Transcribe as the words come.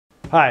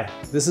Hi,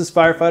 this is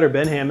Firefighter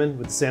Ben Hammond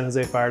with the San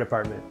Jose Fire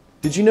Department.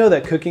 Did you know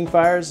that cooking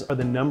fires are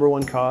the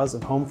 #1 cause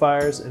of home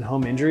fires and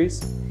home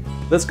injuries?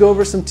 Let's go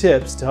over some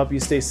tips to help you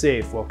stay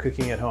safe while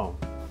cooking at home.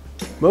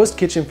 Most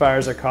kitchen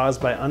fires are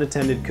caused by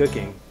unattended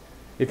cooking.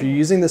 If you're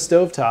using the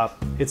stovetop,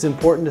 it's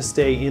important to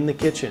stay in the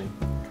kitchen.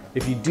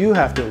 If you do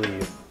have to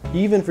leave,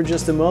 even for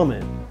just a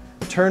moment,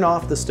 turn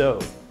off the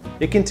stove.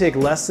 It can take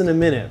less than a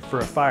minute for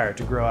a fire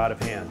to grow out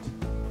of hand.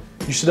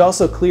 You should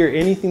also clear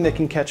anything that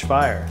can catch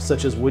fire,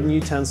 such as wooden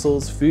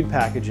utensils, food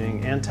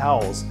packaging, and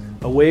towels,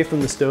 away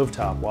from the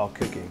stovetop while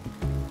cooking.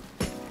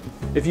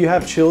 If you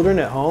have children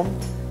at home,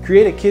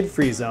 create a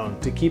kid-free zone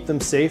to keep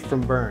them safe from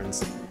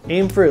burns.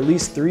 Aim for at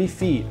least 3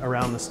 feet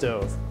around the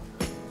stove.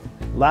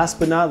 Last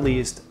but not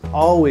least,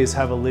 always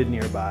have a lid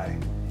nearby.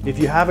 If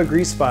you have a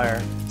grease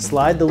fire,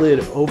 slide the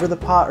lid over the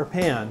pot or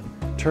pan,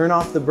 turn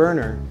off the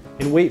burner,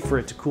 and wait for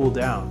it to cool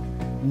down.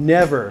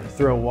 Never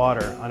throw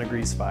water on a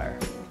grease fire.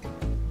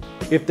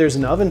 If there's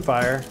an oven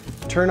fire,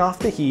 turn off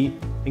the heat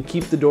and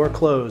keep the door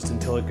closed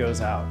until it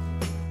goes out.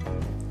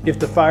 If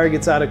the fire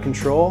gets out of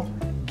control,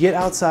 get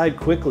outside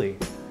quickly.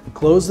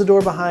 Close the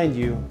door behind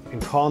you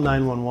and call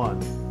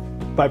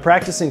 911. By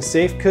practicing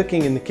safe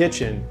cooking in the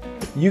kitchen,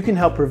 you can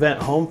help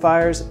prevent home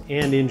fires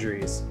and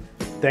injuries.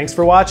 Thanks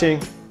for watching.